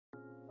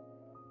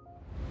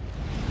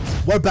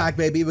We're back,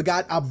 baby. We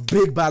got a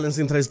big balance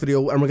in today's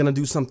video, and we're gonna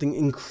do something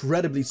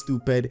incredibly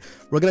stupid.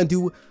 We're gonna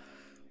do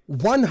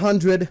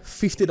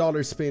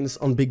 $150 spins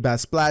on Big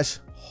Bass Splash.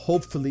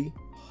 Hopefully,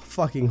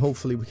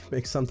 hopefully we can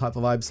make some type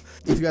of vibes.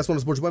 If you guys want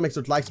to support your boy, make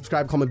sure to like,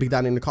 subscribe, comment big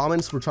down in the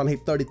comments. We're trying to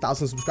hit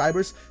 30,000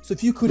 subscribers, so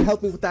if you could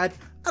help me with that,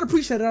 I'd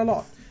appreciate it a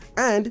lot.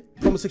 And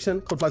promo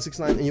section, code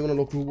FLY69, and you want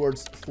to unlock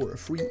rewards for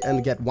free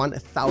and get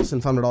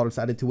 $1,500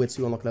 added to it, so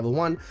you unlock level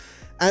 1.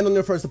 And on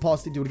your first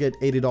deposit, you would get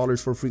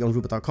 $80 for free on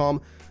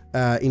Roobet.com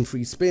in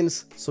free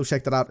spins. So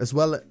check that out as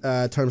well.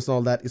 Terms and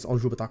all that is on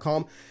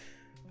Roobet.com.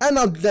 And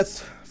now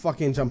let's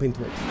fucking jump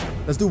into it.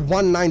 Let's do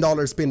one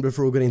 $9 spin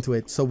before we get into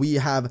it, so we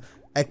have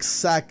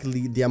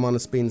exactly the amount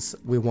of spins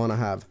we want to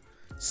have.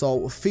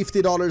 So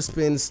 $50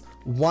 spins,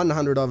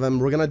 100 of them.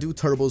 We're gonna do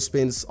turbo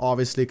spins,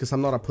 obviously, because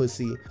I'm not a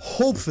pussy.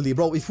 Hopefully,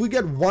 bro, if we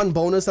get one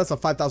bonus, that's a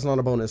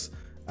 $5,000 bonus.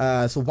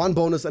 So one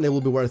bonus and it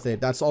will be worth it.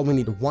 That's all we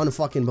need, one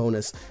fucking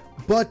bonus.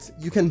 But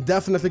you can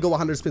definitely go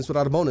 100 spins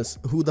without a bonus.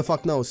 Who the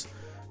fuck knows?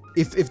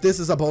 If this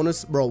is a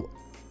bonus, bro,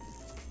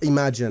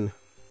 imagine.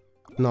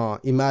 No,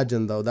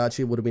 imagine though, that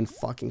shit would have been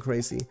fucking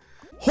crazy.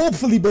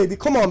 Hopefully, baby.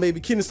 Come on, baby.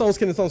 Kidney stones,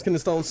 kidney stones, kidney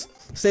stones.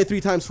 Say 3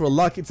 times for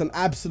luck. It's an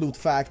absolute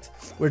fact.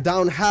 We're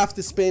down half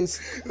the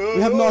spins. We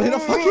have not hit a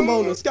fucking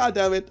bonus. God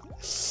damn it.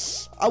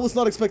 I was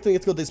not expecting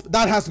it to go this.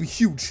 That has to be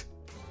huge.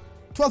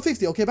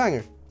 1250. Okay,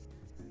 banger.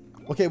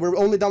 Okay, we're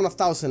only down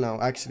 1,000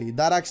 now, actually.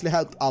 That actually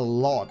helped a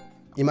lot.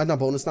 Imagine a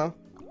bonus now.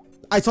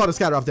 I saw the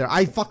scatter up there.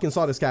 I fucking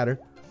saw the scatter.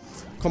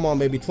 Come on,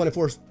 baby.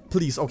 24.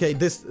 Please. Okay,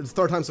 this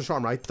third time's the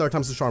charm, right? Third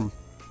time's the charm.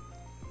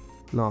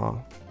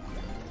 No.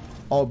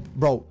 Oh,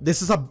 bro,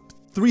 this is a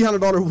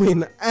 $300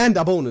 win and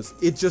a bonus.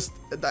 It's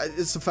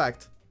a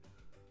fact.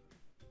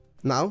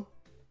 Now,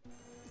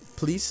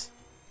 please.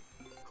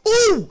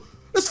 Oh,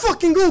 let's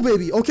fucking go,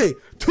 baby. Okay,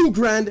 2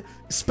 grand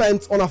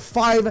spent on a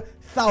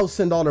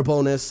 $5,000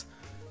 bonus.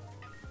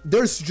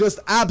 There's just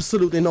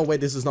absolutely no way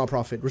this is not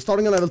profit. We're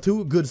starting on level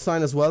 2, good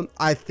sign as well.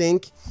 I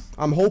think,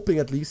 I'm hoping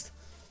at least.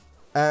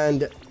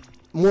 And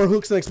more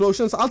hooks and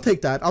explosions, I'll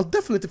take that. I'll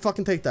definitely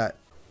fucking take that.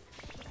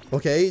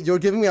 Okay, you're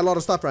giving me a lot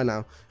of stuff right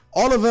now.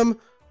 All of them,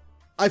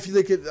 I feel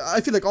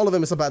like all of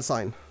them is a bad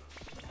sign.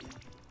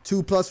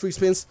 2 plus 3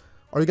 spins.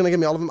 Are you gonna give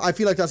me all of them? I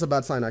feel like that's a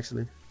bad sign,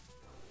 actually.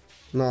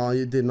 No,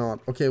 you did not.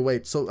 Okay,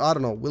 wait. So I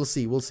don't know. We'll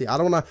see. We'll see. I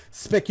don't wanna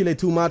speculate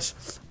too much.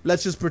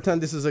 Let's just pretend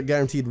this is a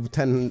guaranteed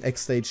 10x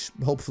stage.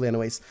 Hopefully,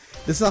 anyways.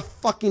 This is a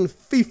fucking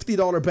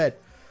 $50 bet.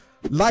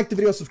 Like the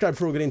video, subscribe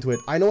before we get into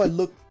it. I know I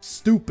look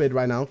stupid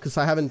right now because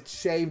I haven't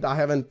shaved. I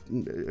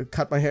haven't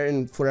cut my hair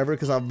in forever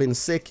because I've been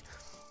sick.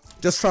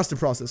 Just trust the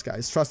process,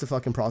 guys. Trust the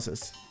fucking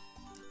process.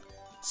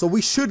 So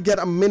we should get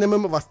a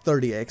minimum of a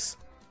 30x.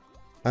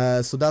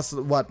 So that's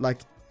what,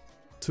 like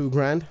 2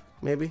 grand,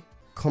 maybe?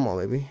 Come on,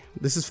 baby.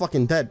 This is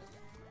fucking dead.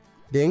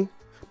 Ding.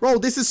 Bro,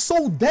 this is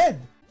so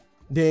dead.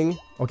 Ding.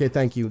 Okay,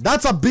 thank you.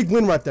 That's a big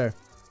win right there.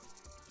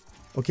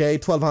 Okay,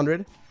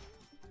 1,200.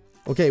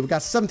 Okay, we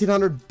got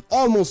 1,700.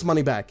 Almost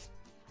money back.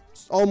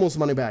 Almost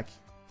money back.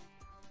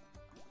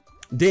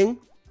 Ding.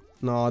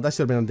 No, that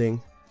should have been a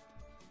ding.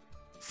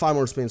 5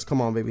 more spins.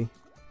 Come on, baby.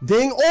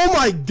 Ding. Oh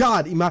my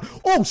god.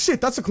 Oh shit,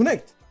 that's a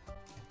connect.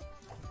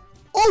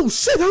 Oh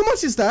shit, how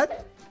much is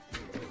that?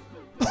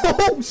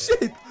 Oh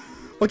shit.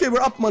 Okay,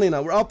 we're up money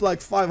now. We're up like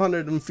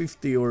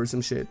 550 or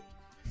some shit.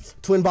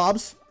 Twin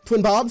bobs.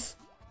 Twin bobs.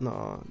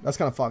 No, that's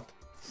kind of fucked.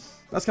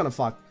 That's kind of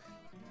fucked.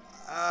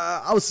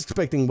 I was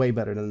expecting way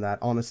better than that,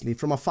 honestly.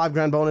 From a 5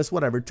 grand bonus,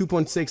 whatever.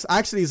 2.6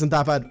 actually isn't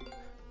that bad.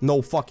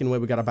 No fucking way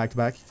we got a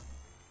back-to-back.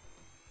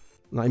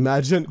 Now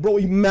imagine. Bro,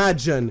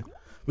 imagine.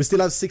 We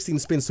still have 16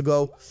 spins to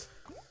go.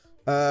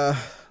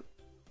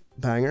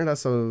 Banger,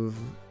 that's a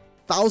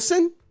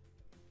 1,000?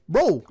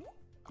 Bro.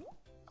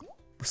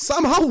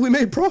 Somehow we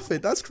made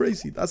profit. That's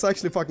crazy. That's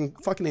actually fucking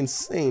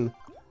insane.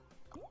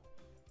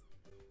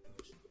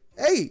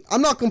 Hey,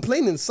 I'm not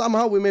complaining.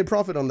 Somehow we made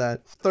profit on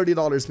that.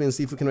 $30 spin,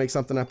 see if we can make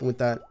something happen with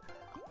that.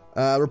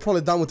 We're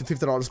probably done with the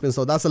 $50 spin,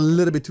 so that's a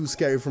little bit too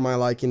scary for my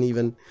liking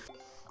even.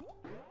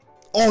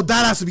 Oh,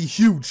 that has to be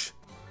huge.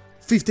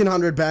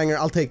 1,500 banger,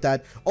 I'll take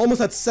that.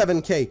 Almost at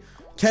 7k.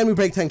 Can we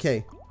break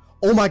 10k?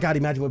 Oh my god,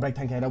 imagine we break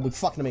 10k. That would be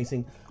fucking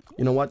amazing.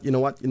 You know what? You know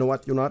what? You know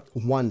what? You know what?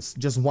 Once,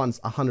 just once,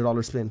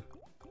 $100 spin.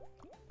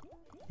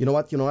 You know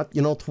what? You know what?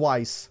 You know,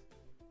 twice.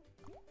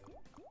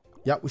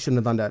 Yeah, we shouldn't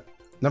have done that.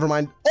 Never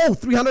mind. Oh,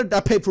 300.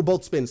 That paid for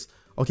both spins.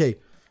 Okay,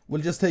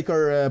 we'll just take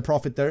our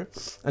profit there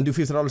and do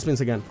 $50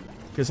 spins again.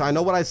 Because I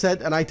know what I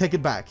said and I take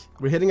it back.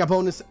 We're hitting a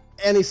bonus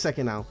any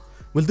second now.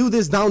 We'll do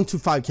this down to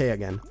 5k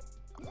again.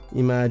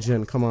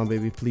 Imagine. Come on,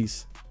 baby,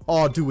 please.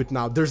 Oh, do it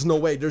now. There's no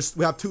way.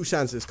 We have 2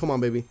 chances. Come on,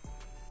 baby.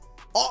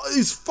 Oh,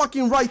 it's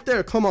fucking right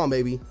there. Come on,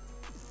 baby.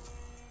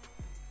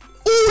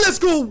 Oh, let's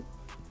go.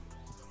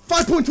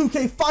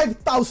 5.2k,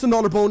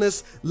 $5,000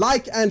 bonus.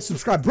 Like and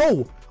subscribe,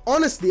 bro.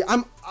 Honestly,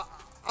 I'm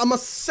a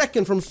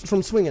second from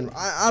swinging.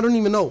 I don't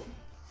even know.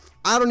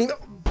 I don't even.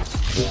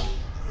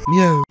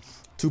 Yeah.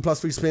 2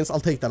 plus 3 spins. I'll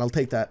take that. I'll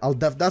take that.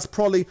 That's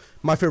probably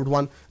my favorite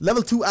one.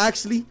 Level 2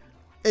 actually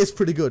is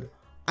pretty good.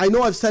 I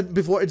know I've said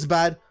before it's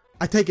bad,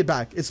 I take it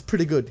back. It's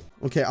pretty good.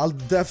 Okay, I'll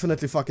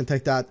definitely fucking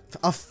take that.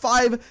 A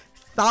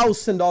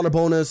 $5,000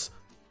 bonus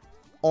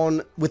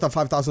on with a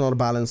 $5,000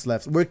 balance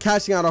left. We're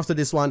cashing out after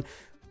this one.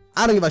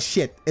 I don't give a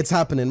shit. It's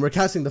happening. We're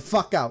cashing the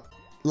fuck out.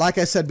 Like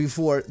I said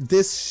before,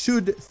 this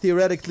should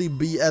theoretically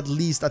be at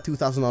least a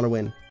 $2,000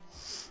 win.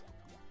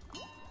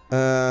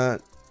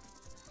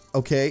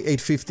 Okay,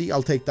 850.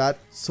 I'll take that.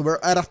 So we're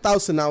at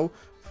 1,000 now.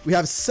 We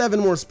have 7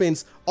 more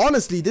spins.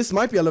 Honestly, this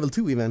might be a level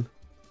 2 even.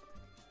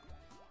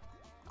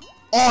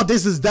 Oh,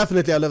 this is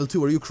definitely a level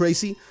 2. Are you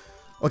crazy?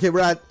 Okay, we're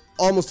at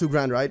almost 2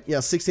 grand, right? Yeah,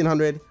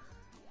 1,600.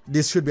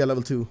 This should be a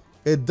level 2.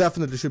 It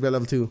definitely should be a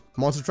level 2.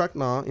 Monster truck?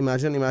 Nah,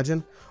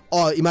 imagine.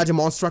 Oh, imagine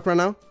monster truck right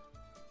now.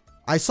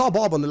 I saw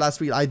Bob on the last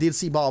reel. I did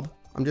see Bob.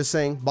 I'm just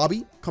saying,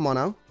 Bobby, come on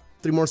now.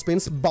 3 more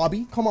spins.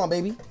 Bobby, come on,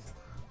 baby.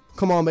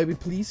 Come on, baby,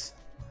 please.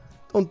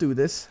 Don't do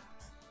this.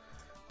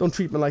 Don't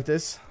treat me like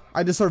this.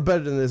 I deserve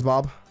better than this,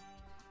 Bob.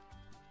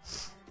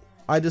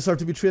 I deserve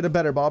to be treated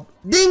better, Bob.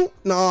 Ding!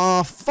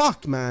 Nah,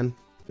 fuck, man.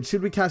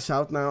 Should we cash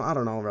out now? I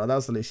don't know, bro. That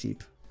was a little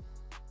cheap.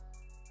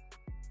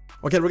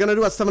 Okay, we're gonna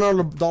do a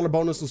 $700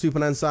 bonus on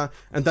Supernanza,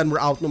 and then we're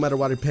out no matter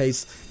what it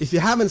pays. If you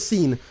haven't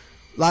seen,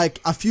 like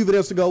a few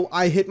videos ago,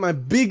 I hit my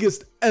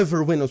biggest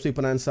ever win on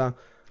Supernanza.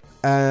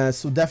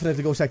 So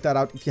definitely go check that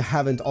out if you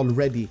haven't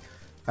already.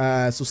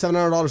 So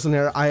 $700 on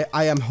here.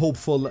 I am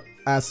hopeful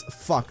as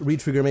fuck.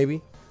 Retrigger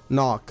maybe?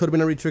 Nah, could have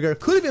been a retrigger.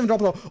 Could have even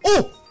dropped it.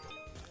 Oh!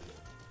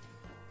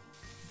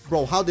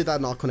 Bro, how did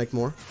that not connect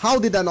more? How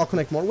did that not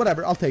connect more?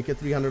 Whatever, I'll take it.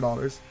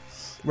 $300.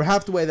 We're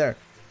half the way there.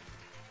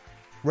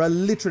 We're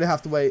literally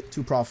half the way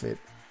to profit.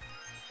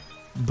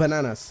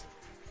 Bananas.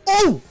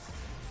 Oh!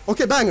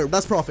 Okay, banger.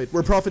 That's profit.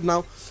 We're profit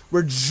now.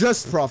 We're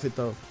just profit,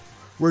 though.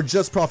 We're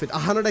just profit.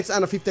 100x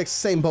and a 50x,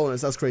 same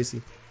bonus. That's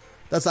crazy.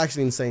 That's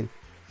actually insane.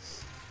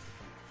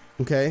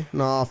 Okay.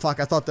 Nah, fuck.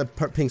 I thought the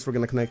pinks were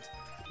gonna connect.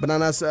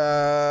 Bananas,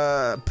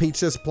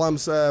 peaches,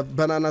 plums,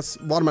 bananas,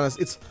 watermelons.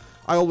 It's...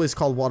 I always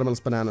call watermelons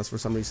bananas for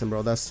some reason,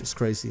 bro. That's just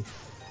crazy.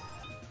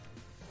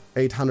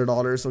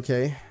 $800,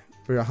 okay.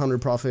 We're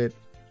 100 profit.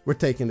 We're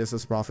taking this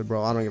as profit,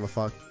 bro. I don't give a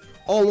fuck.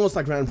 Almost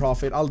a grand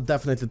profit. I'll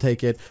definitely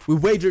take it. We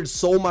wagered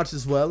so much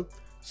as well.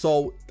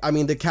 So, I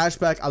mean, the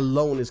cashback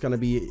alone is going to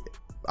be,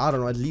 I don't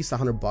know, at least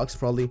 $100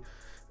 probably.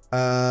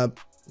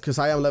 Because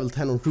I am level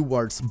 10 on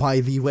rewards,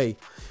 by the way.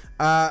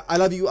 I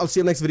love you. I'll see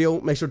you in the next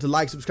video. Make sure to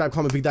like, subscribe,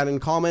 comment, big daddy in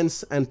the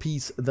comments. And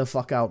peace the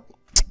fuck out.